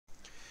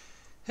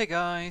Hey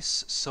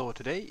guys, so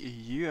today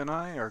you and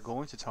I are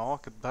going to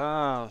talk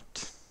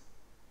about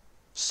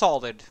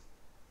solid.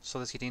 So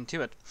let's get into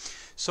it.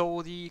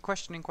 So the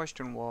question in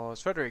question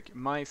was, Frederick,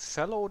 my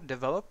fellow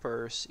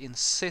developers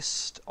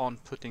insist on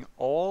putting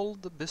all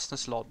the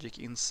business logic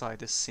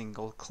inside a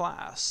single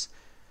class.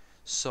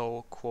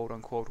 So quote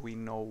unquote we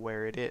know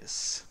where it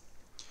is.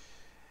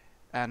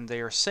 And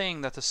they are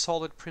saying that the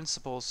solid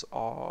principles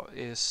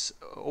is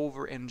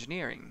over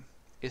engineering.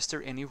 Is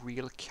there any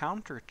real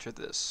counter to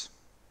this?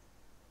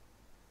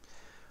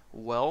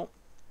 Well,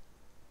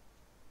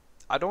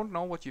 I don't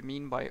know what you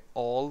mean by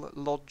all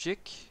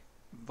logic,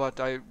 but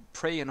I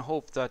pray and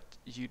hope that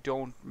you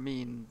don't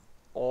mean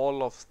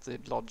all of the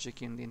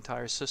logic in the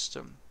entire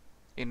system.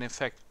 In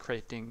effect,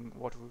 creating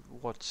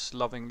what's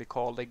lovingly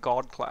called a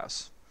God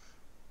class.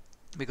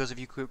 Because if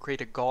you could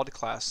create a God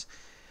class,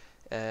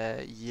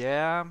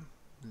 yeah,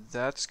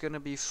 that's gonna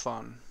be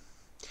fun.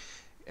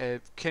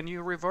 Can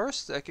you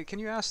reverse? Can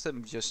you ask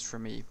them just for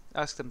me?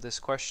 Ask them this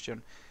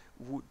question: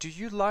 do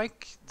you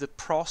like the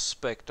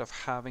prospect of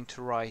having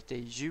to write a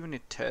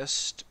unit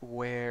test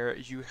where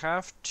you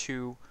have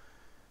to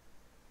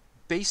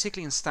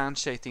basically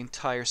instantiate the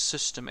entire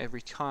system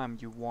every time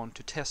you want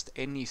to test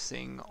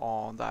anything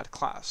on that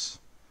class?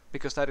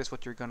 Because that is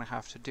what you're going to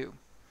have to do.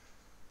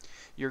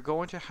 You're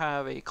going to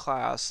have a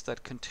class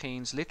that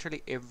contains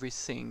literally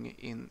everything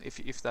in,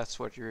 if that's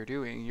what you're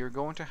doing, you're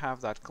going to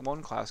have that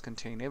one class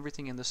contain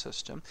everything in the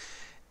system.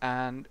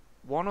 And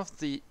one of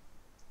the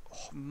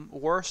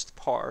worst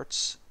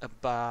parts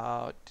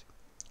about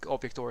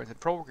object-oriented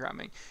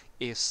programming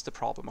is the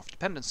problem of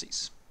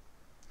dependencies.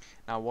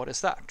 Now, what is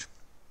that?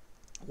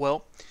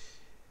 Well,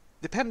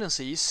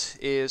 dependencies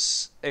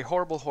is a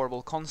horrible,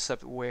 horrible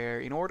concept where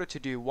in order to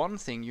do one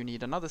thing, you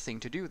need another thing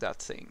to do that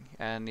thing.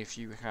 And if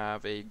you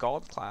have a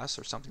God class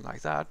or something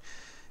like that,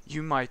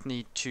 you might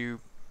need to,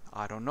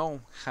 I don't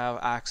know, have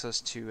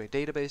access to a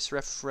database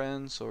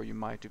reference, or you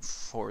might,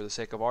 for the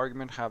sake of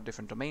argument, have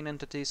different domain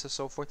entities and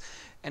so forth.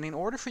 And in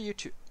order for you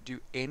to do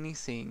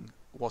anything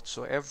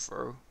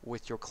whatsoever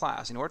with your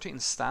class, in order to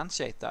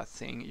instantiate that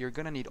thing, you're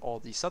going to need all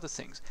these other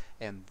things.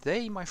 And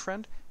they, my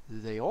friend,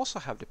 they also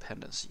have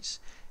dependencies.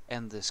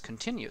 And this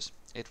continues.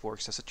 It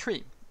works as a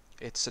tree.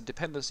 It's a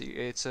dependency.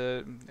 It's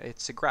a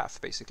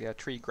graph, basically, a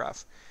tree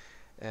graph.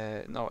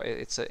 No,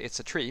 it's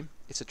a tree.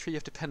 It's a tree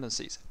of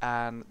dependencies,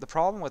 and the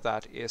problem with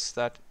that is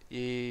that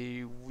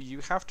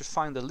you have to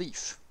find the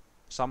leaf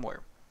somewhere.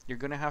 You're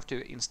going to have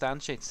to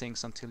instantiate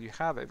things until you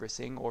have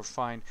everything, or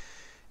find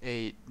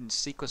a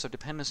sequence of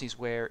dependencies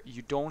where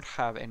you don't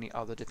have any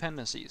other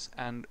dependencies.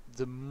 And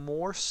the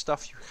more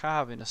stuff you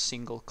have in a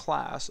single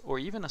class, or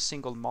even a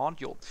single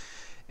module,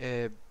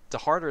 the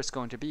harder it's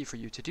going to be for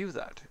you to do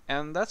that.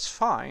 And that's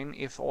fine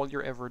if all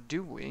you're ever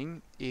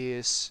doing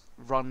is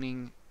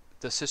running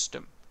the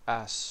system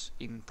as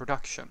in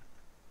production.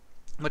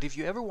 But if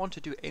you ever want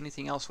to do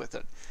anything else with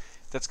it,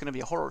 that's going to be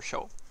a horror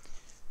show.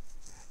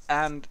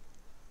 And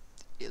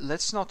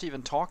let's not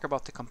even talk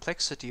about the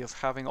complexity of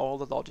having all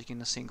the logic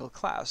in a single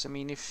class. I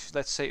mean, if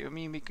let's say,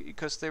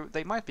 because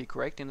they might be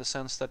correct in the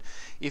sense that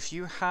if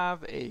you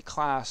have a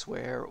class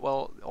where,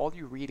 well, all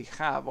you really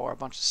have are a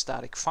bunch of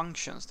static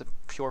functions, the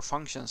pure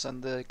functions,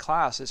 and the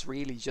class is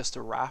really just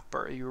a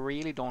wrapper, you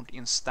really don't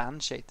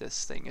instantiate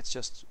this thing, it's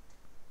just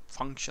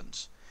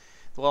functions.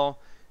 Well,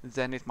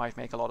 then it might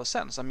make a lot of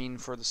sense. I mean,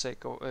 for the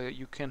sake of,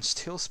 you can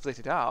still split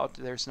it out.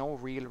 There's no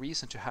real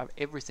reason to have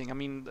everything. I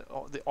mean,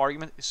 the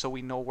argument is so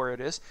we know where it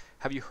is.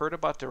 Have you heard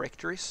about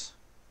directories?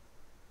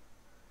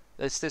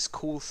 It's this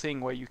cool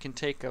thing where you can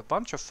take a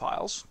bunch of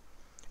files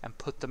and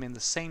put them in the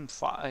same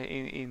file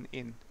in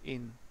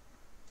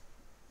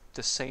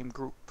the same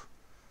group.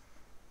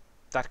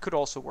 That could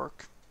also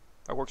work.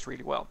 That works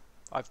really well.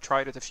 I've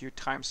tried it a few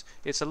times.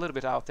 It's a little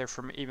bit out there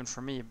even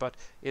for me, but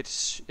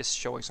it's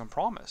showing some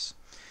promise.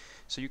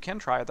 So you can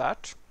try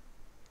that.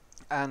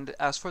 And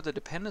as for the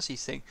dependency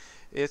thing,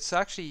 it's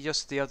actually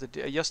just the other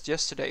day, just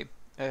yesterday,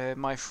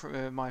 my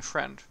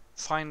friend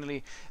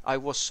finally, I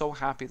was so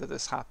happy that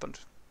this happened.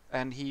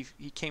 And he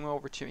came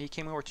over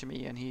to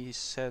me and he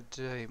said,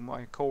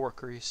 my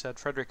coworker, he said,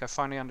 Frederick, I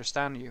finally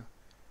understand you.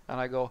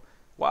 And I go,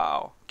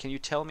 wow, can you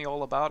tell me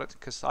all about it?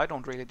 Because I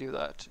don't really do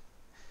that.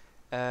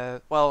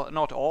 Well,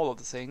 not all of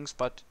the things,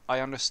 but I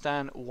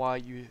understand why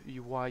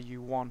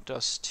you want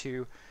us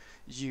to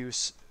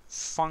use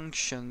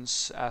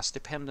functions as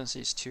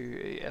dependencies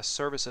to as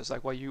services,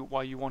 like why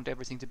you want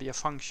everything to be a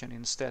function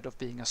instead of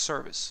being a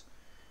service.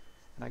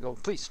 And I go,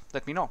 please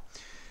let me know.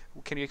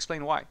 Can you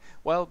explain why?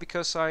 Well,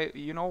 because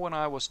when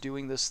I was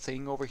doing this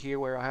thing over here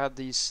where I had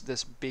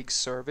this big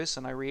service,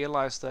 and I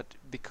realized that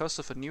because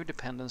of a new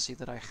dependency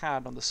that I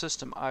had on the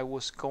system, I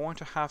was going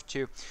to have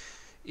to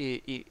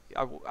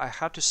I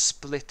had to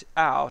split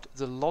out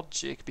the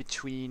logic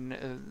between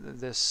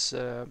this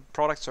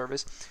product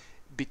service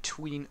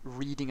between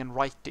reading and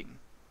writing,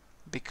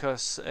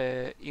 because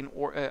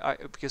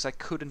because I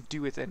couldn't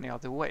do it any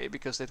other way,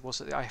 because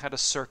I had a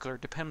circular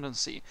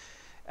dependency,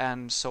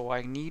 and so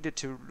I needed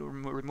to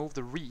remove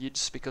the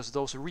reads, because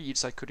those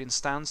reads I could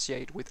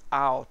instantiate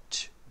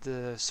without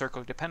the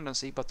circular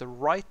dependency, but the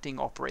writing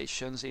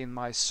operations in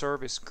my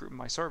service group,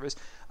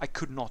 I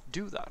could not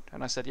do that.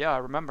 And I said, yeah, I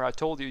remember I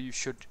told you you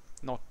should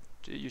not,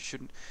 you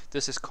shouldn't.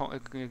 This is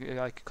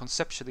like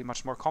conceptually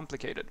much more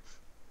complicated.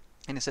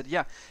 And he said,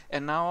 yeah.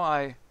 And now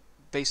I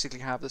basically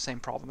have the same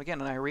problem again.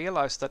 And I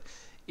realized that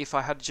if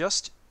I had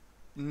just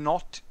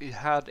not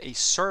had a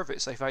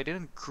service, if I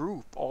didn't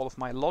group all of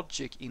my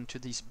logic into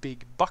these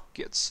big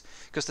buckets,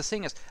 because the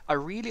thing is, I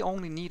really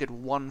only needed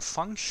one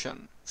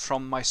function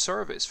from my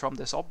service, from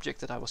this object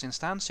that I was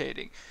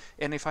instantiating.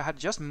 And if I had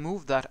just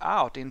moved that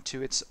out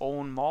into its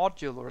own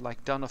module, or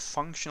like done a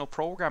functional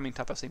programming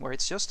type of thing, where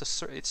it's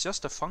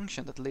just a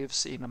function that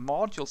lives in a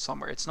module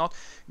somewhere, it's not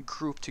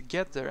grouped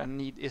together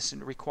and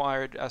isn't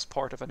required as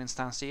part of an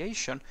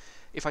instantiation.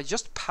 If I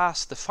just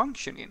pass the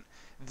function in,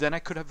 then I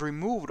could have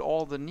removed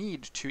all the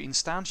need to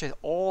instantiate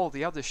all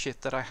the other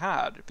shit that I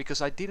had,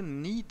 because I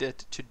didn't need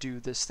it to do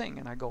this thing.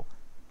 And I go,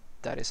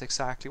 that is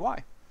exactly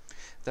why.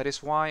 That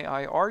is why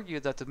I argue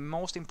that the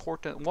most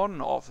important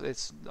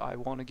I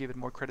want to give it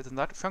more credit than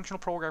that, functional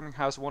programming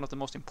has one of the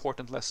most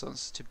important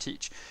lessons to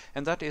teach.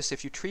 And that is,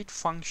 if you treat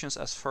functions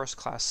as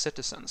first-class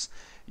citizens,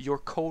 your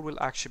code will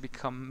actually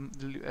become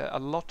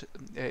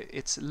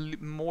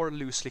more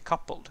loosely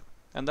coupled.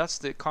 And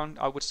that's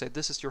I would say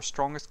this is your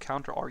strongest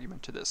counter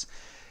argument to this.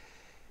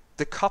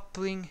 The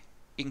coupling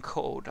in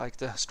code, like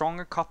the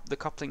stronger the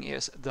coupling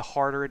is, the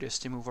harder it is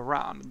to move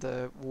around.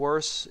 The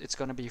worse it's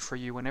going to be for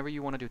you whenever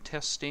you want to do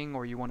testing,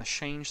 or you want to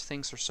change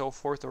things or so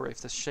forth, or if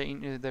there's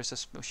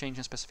a change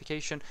in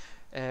specification.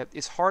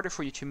 It's harder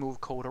for you to move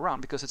code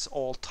around because it's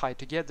all tied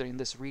together in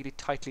this really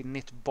tightly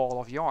knit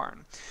ball of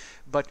yarn.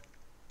 But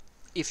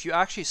if you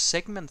actually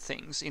segment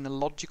things in a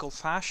logical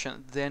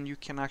fashion, then you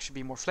can actually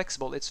be more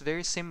flexible. It's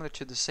very similar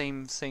to the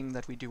same thing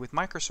that we do with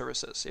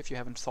microservices, if you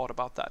haven't thought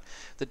about that.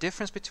 The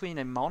difference between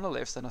a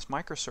monolith and a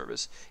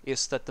microservice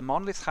is that the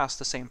monolith has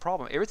the same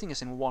problem. Everything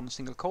is in one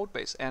single code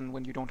base, and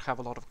when you don't have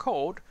a lot of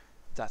code,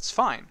 that's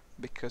fine,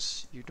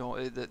 because you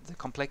don't, the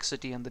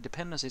complexity and the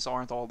dependencies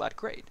aren't all that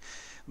great.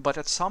 But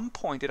at some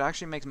point, it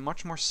actually makes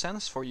much more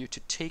sense for you to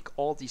take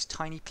all these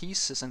tiny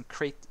pieces and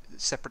create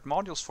separate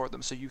modules for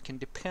them, so you can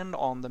depend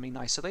on them in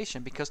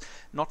isolation, because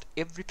not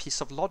every piece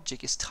of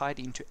logic is tied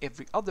into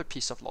every other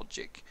piece of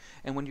logic.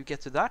 And when you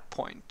get to that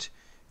point,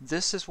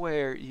 this is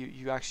where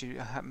you actually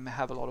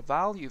have a lot of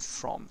value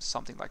from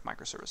something like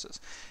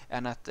microservices.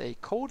 And at a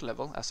code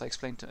level, as I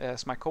explained,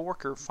 as my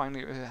coworker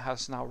finally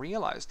has now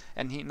realized,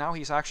 and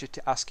he's actually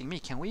asking me,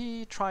 can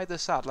we try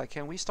this out? Like,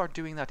 can we start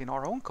doing that in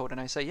our own code? And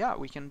I say, yeah,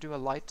 we can do a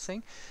light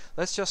thing.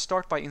 Let's just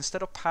start by,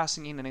 instead of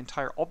passing in an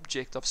entire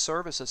object of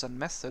services and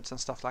methods and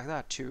stuff like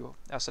that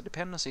as a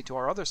dependency to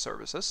our other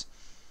services,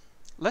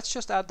 let's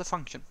just add the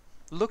function.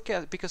 Look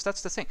at, because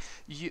that's the thing,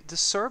 the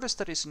service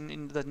that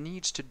that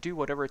needs to do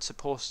whatever it's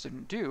supposed to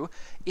do,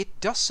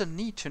 it doesn't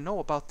need to know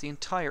about the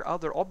entire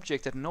other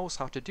object that knows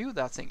how to do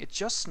that thing. It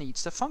just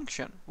needs the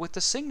function with the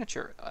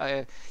signature,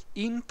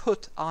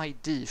 input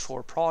ID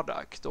for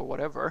product or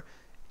whatever,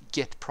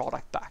 get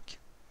product back.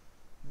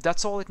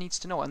 That's all it needs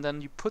to know, and then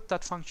you put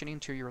that function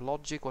into your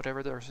logic,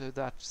 whatever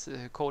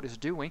that code is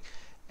doing,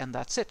 and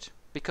that's it.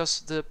 Because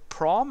the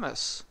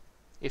promise,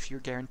 if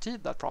you're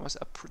guaranteed that promise,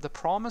 the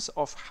promise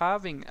of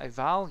having a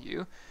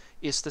value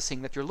is the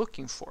thing that you're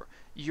looking for.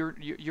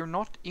 You're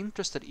not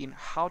interested in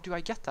how do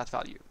I get that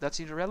value. That's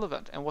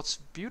irrelevant. And what's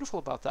beautiful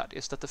about that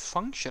is that the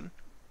function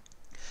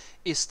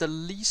is the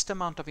least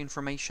amount of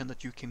information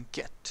that you can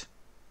get.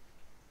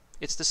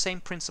 It's the same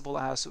principle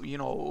as, you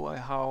know,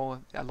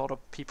 how a lot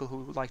of people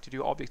who like to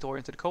do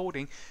object-oriented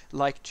coding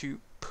like to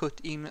put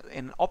in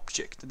an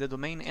object, the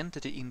domain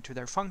entity, into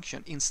their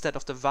function instead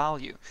of the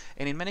value.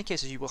 And in many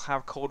cases you will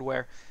have code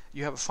where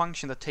you have a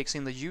function that takes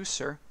in the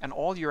user, and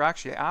all you're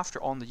actually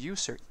after on the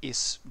user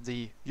is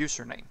the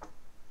username.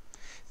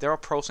 There are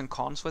pros and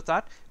cons with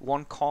that.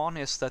 One con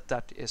is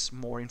that is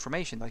more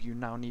information, like you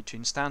now need to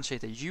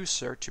instantiate a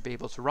user to be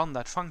able to run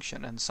that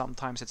function, and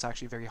sometimes it's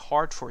actually very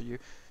hard for you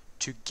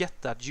to get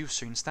that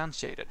user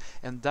instantiated.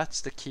 And that's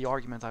the key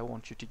argument I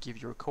want you to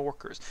give your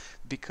coworkers,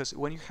 because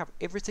when you have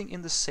everything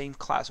in the same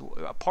class,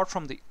 apart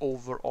from the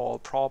overall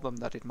problem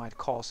that it might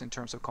cause in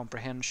terms of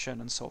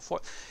comprehension and so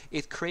forth,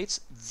 it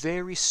creates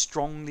very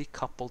strongly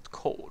coupled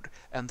code,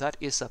 and that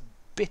is a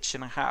bitch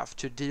and a half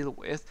to deal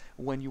with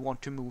when you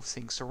want to move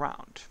things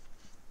around.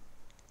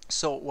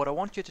 So what I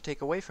want you to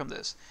take away from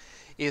this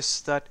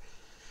is that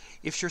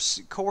if your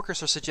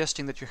coworkers are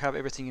suggesting that you have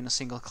everything in a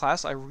single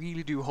class, I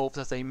really do hope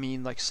that they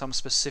mean like some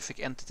specific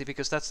entity,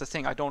 because that's the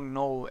thing, I don't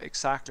know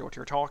exactly what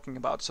you're talking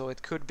about. So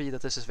it could be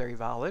that this is very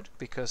valid,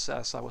 because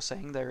as I was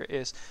saying, there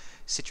is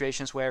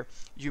situations where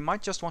you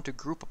might just want to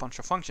group a bunch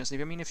of functions. I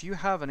mean, if you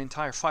have an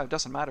entire file, it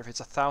doesn't matter if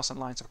it's 1,000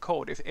 lines of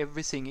code, if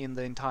everything in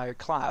the entire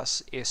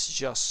class is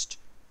just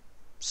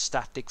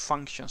static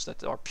functions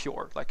that are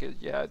pure, like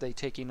yeah, they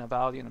take in a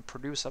value and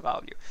produce a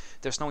value.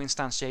 There's no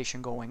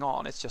instantiation going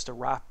on. It's just a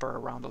wrapper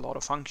around a lot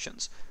of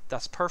functions.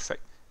 That's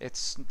perfect.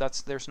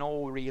 There's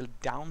no real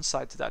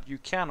downside to that. You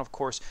can, of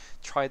course,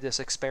 try this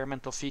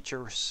experimental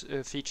feature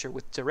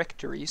with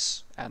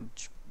directories and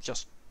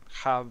just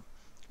have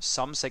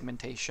some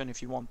segmentation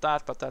if you want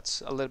that, but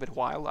that's a little bit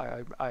wild,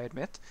 I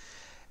admit.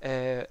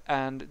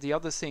 And the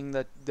other thing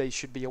that they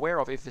should be aware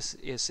of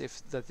is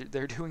if that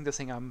they're doing the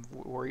thing I'm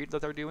worried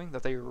that they're doing,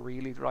 that they're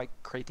really like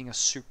creating a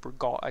super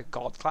god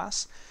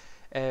class.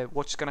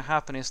 What's going to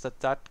happen is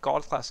that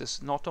god class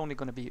is not only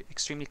going to be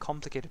extremely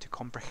complicated to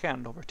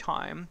comprehend over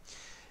time,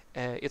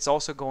 it's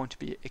also going to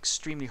be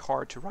extremely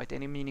hard to write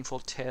any meaningful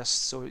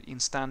tests or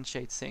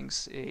instantiate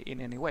things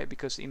in any way,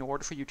 because in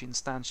order for you to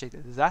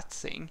instantiate that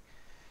thing,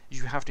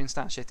 you have to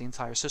instantiate the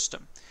entire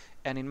system.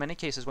 And in many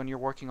cases, when you're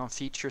working on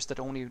features that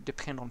only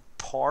depend on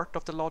part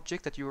of the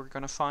logic that you're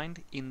going to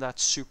find in that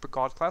super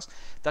god class,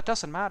 that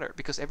doesn't matter,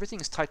 because everything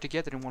is tied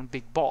together in one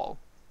big ball.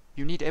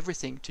 You need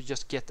everything to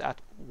just get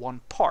at one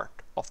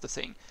part of the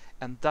thing,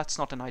 and that's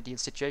not an ideal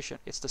situation.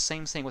 It's the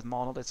same thing with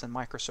monoliths and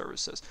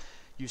microservices.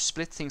 You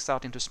split things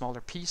out into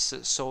smaller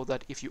pieces so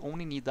that if you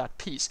only need that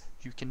piece,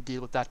 you can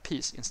deal with that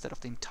piece instead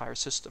of the entire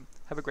system.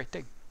 Have a great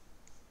day.